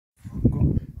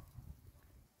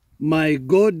my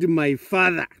God, my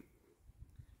Father,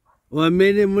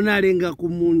 wamene munalenga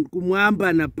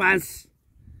kumwamba na pansi,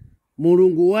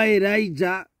 Mulungu wa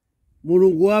Elijah,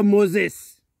 Mulungu wa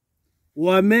Moses,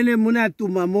 wamene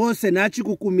munatuma Mose na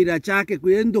chikukumira chake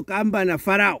kuyendo kamba na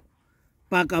Farao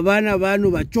paka bana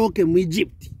banu bachoke mu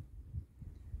Egypt.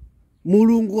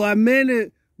 Mulungu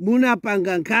wamene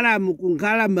munapanga nkalamu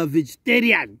kunkalama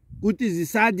vegetarian kuti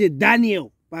zisaje Daniel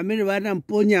pamene bana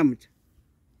mponya mcha.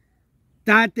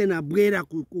 Tate na bwera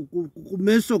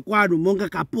kumeso kwanu monga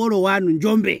kapolo wanu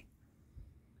Njombe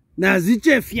na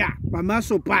zichefya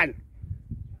pamaso panu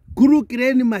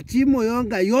kurukireni machimo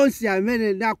yonga yonse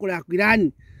amene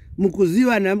ndakulakwirani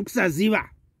mukuziwa na mukusaziwa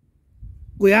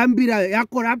kuyambira ya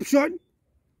corruption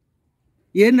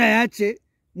yena yache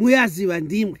muyaziwa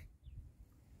ndimwe.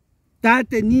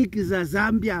 Tate niki za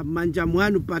Zambia manja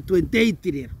mwanu pa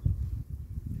 28 lero.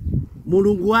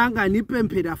 Mulungu wanga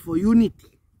nipempera for unity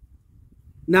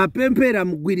na pempera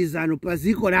mgwirizano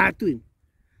paziko latu.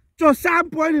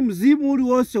 Chosamponi mzimu uli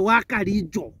wose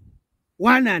wakalijo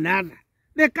one another.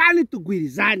 Lekani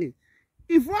tugwirizane.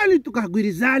 If only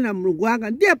tukagwirizana Mulungu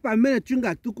wanga ndiye pamene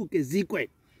chunga tuku kezikwe.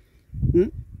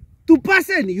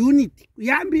 Tupase ni unity.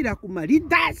 Kuyambira kuma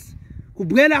leaders.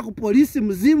 Kubwela ku polisi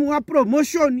mzimu wa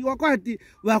promotion wakati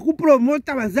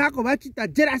wakupromota wazako wachita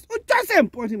jealous. Uchose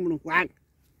mponi Mulungu wanga.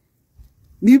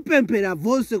 Nipempera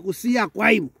vose kusia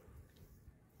kwa imu.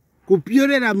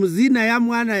 Kupiorera muzina ya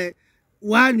mwana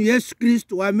wanu Yesu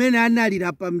Kristo wamene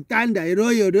analira pa mtanda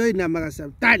eroyo na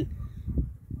magasabtani.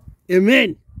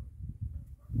 Amen.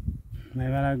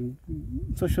 Mabala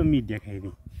social media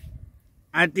kaidi.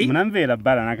 Ati? Munamvera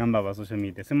bala nakamba ba social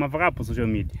media. Sema vakapo social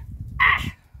media.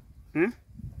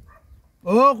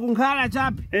 Oh, kunkhala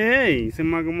chapi?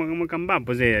 Sema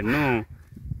makambapo zeye no.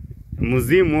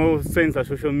 Muzimu sensa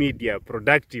social media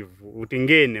productive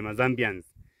utingene mazambians.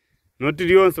 Not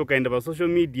lionso kaenda ba social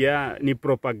media ni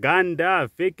propaganda,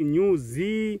 fake news.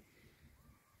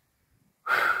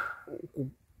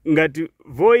 Ngati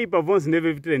voi pa vonse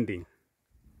never trending.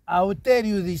 I will tell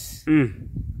you this.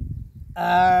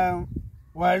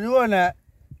 Waliona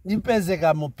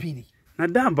nipezeka mupili.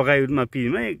 Nadamba kayo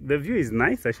mapili. The view is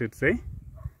nice, I should say.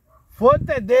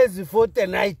 40 days, 40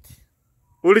 nights.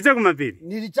 Ulicha kumapili?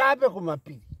 Nilichape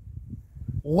kumapili.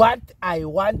 What I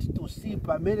want to see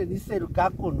pamele niseruka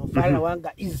kuno fala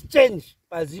wanga is change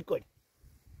paziko.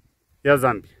 Ya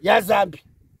Zambia. Ya Zambia.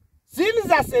 Sini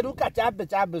za seruka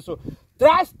chape so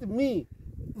trust me,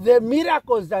 the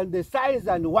miracles and the signs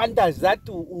and wonders that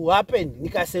will happen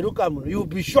nikaseruka muno, you'll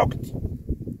be shocked.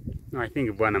 No, I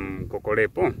think bwana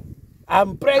mkokolepo.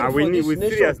 I'm praying for this we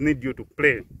nation. Serious need you to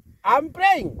pray. I'm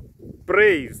praying.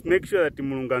 Praise. Make sure that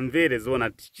Mulungu amvere zona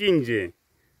tichinje.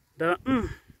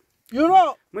 You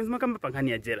know, mwezi makamba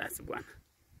pangani ya jealous bwana.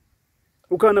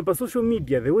 Ukaona pa social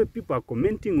media, the way people are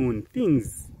commenting on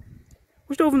things.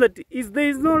 That is there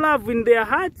is no love in their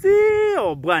hearts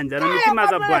or bwanja na mitima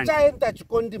za bwanja.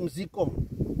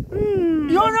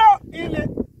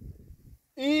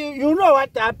 You know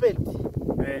what happened?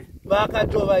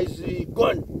 Bakatova is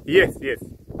gone. Yes.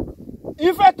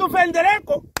 If I to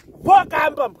vendereko,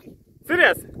 voka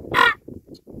serious?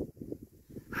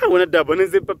 I wanna double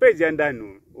nze page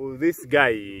andano. This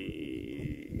guy.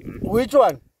 Which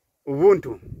one?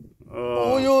 Ubuntu.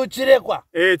 Uyu Chirekwa.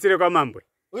 Chirekwa Mambwe.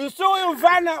 You saw you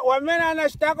mfana wamena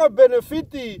anashtaka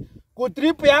benefiti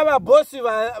kutripu ya bosi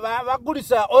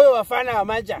wakulisa oyo wafana wa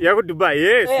maja. Ya kudubai,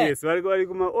 yes. Wali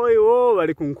kuma oyo,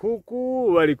 wali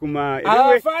kunkuku, wali kuma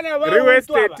real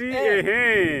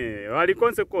estate, wali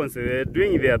konse,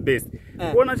 doing their best.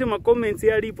 Kuona chema comments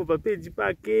ya lipo pa page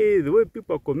pake, the way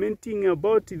people are commenting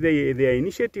about their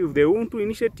initiative, the Ubuntu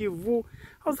initiative.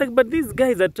 I was like, but these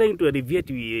guys are trying to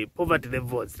alleviate poverty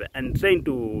levels and trying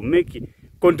to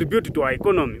contribute to our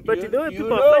economy. But the way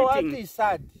people are fighting. What is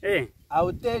sad? I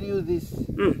will tell you this.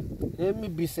 Let me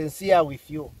be sincere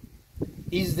with you.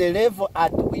 Is the level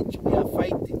at which we are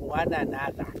fighting one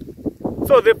another.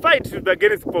 So the fight should be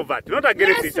against poverty, not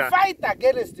against each other. Yes, fight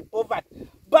against poverty.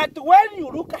 But when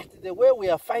you look at the way we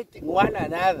are fighting one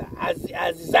another as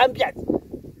Zambians,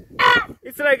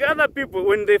 it's like other people,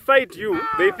 when they fight you,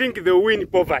 they think they win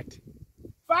poverty.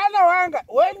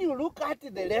 When you look at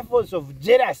the levels of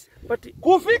jealousy, but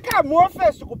kufika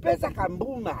muoffice kupesa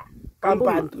kambuma.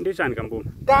 Ndishani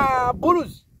kambuma. Ka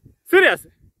buruz. Serious?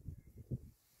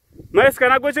 Maeska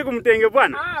nagoche kumtenge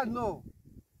bwana? No.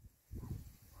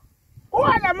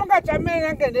 Uwana munga chamene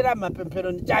nangendera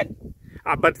mapempero ni chani.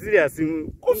 But serious.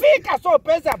 Kufika so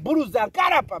pesa buruz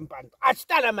ankara pampando.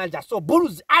 Achitala manja so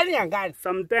buruz ani angani.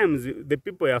 Sometimes the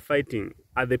people you are fighting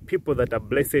are the people that are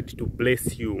blessed to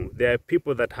bless you. They are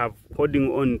people that have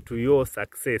holding on to your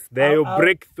success. They are your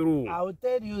breakthrough. I'll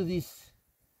tell you this.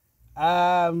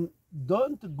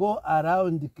 Don't go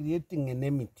around creating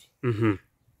enmity.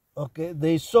 Okay,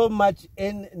 there is so much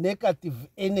negative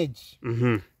energy.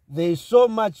 There is so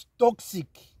much toxic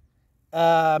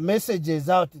messages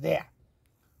out there,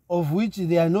 of which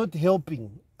they are not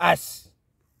helping us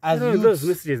as those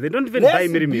messages. They don't even buy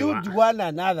me. Build one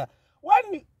another.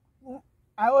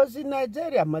 I was in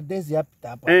Nigeria, madezi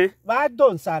yapita.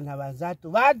 Vadonsana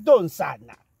vanzatu,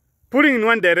 vadonsana. Pulling in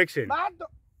one direction.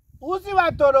 Uzi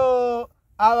vatoro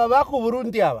ava vaku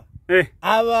Burundi ava.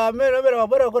 Ava mero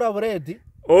wabora kura bureti.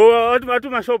 Oh,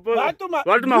 watuma shop.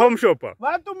 Watuma home shop.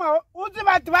 Uzi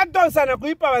vadonsana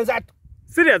kuipa vanzatu.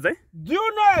 Serious, eh? Do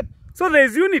you know it? So there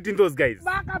is unity in those guys.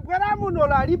 Vakapera muno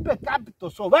la lipe capital,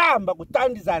 so vamba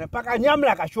kutandizana paka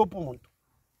nyamla ka shop muntu.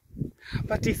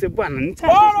 But it's a bwana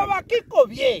nchana. Oro wakiko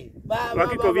vie.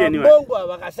 Wakiko vie ni wa. Bongo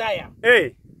wakasaya.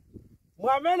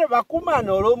 Mwamene bakuma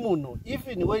olo muno,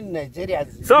 even when Nigeria.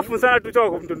 Sofu sana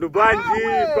tuchoko mtundu banji.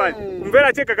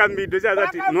 Mvera cheka kambido cha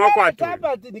zati nuwa kwatu.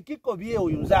 Bakabati nikiko vie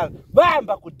uyunzaga.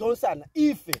 Vamba kudonsana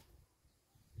ife.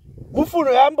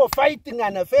 Mufuno yambo fighting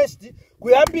ana first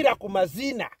kuyambira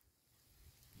kumazina.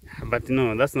 But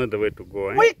no, that's not the way to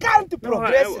go. We can't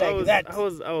progress like that. I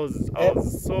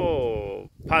was so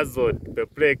puzzled,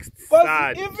 perplexed,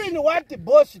 sad. Even what the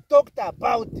boss talked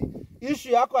about,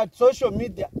 issue at social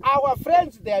media, our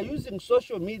friends, they are using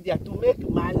social media to make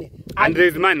money. And there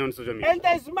is money on social media. And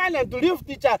there is money to lift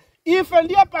each other. If and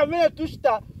dear Pamela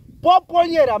Tushta,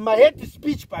 Poponiera, my hate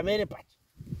speech Pamela Patch.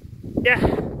 Yeah.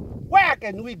 Where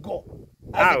can we go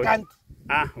as a country?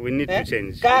 We need to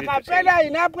change. Kakapela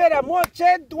inapwera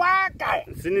moche dwaka.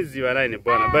 Sinizi walaini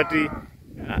bwana, but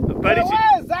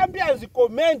Zambians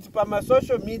comment pa my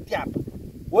social media.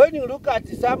 When you look at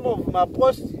some of my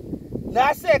posts,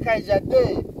 nase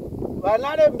kaijade,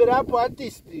 vanare mbirapo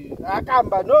artist,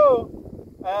 akamba no,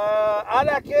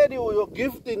 ala keri uyo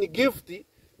gift,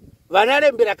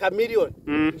 vanare mbira kamilion.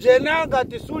 Jenanga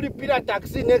tisuli pila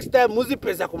taxi next time muzi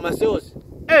pesa kumaseosi.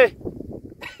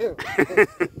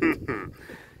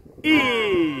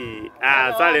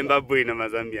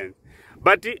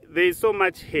 But there is so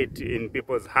much hate in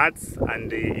people's hearts,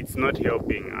 and it's not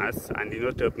helping us, and it's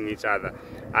not helping each other.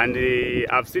 And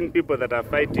I've seen people that are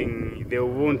fighting the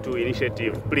Ubuntu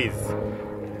initiative. Please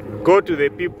go to the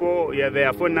people. Yeah,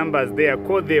 their phone numbers there.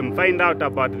 Call them. Find out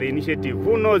about the initiative.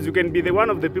 Who knows? You can be the one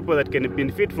of the people that can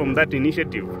benefit from that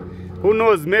initiative. Who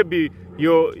knows? Maybe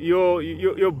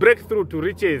your breakthrough to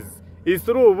riches is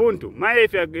through Ubuntu.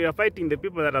 If you're fighting the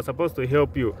people that are supposed to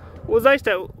help you,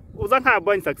 uzanka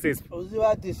abanye successful.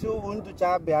 Uziwati si Ubuntu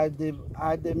chabe at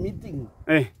the meeting.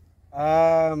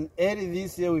 Early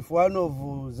this year with one of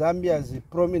Zambia's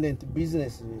prominent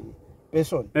business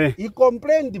person. He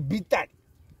complained bitterly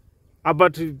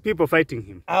about people fighting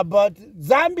him. About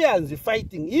Zambians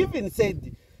fighting. He even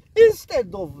said,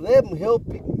 instead of them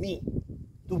helping me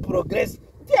to progress,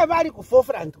 they are very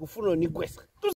forefront kufuno ni kwesa.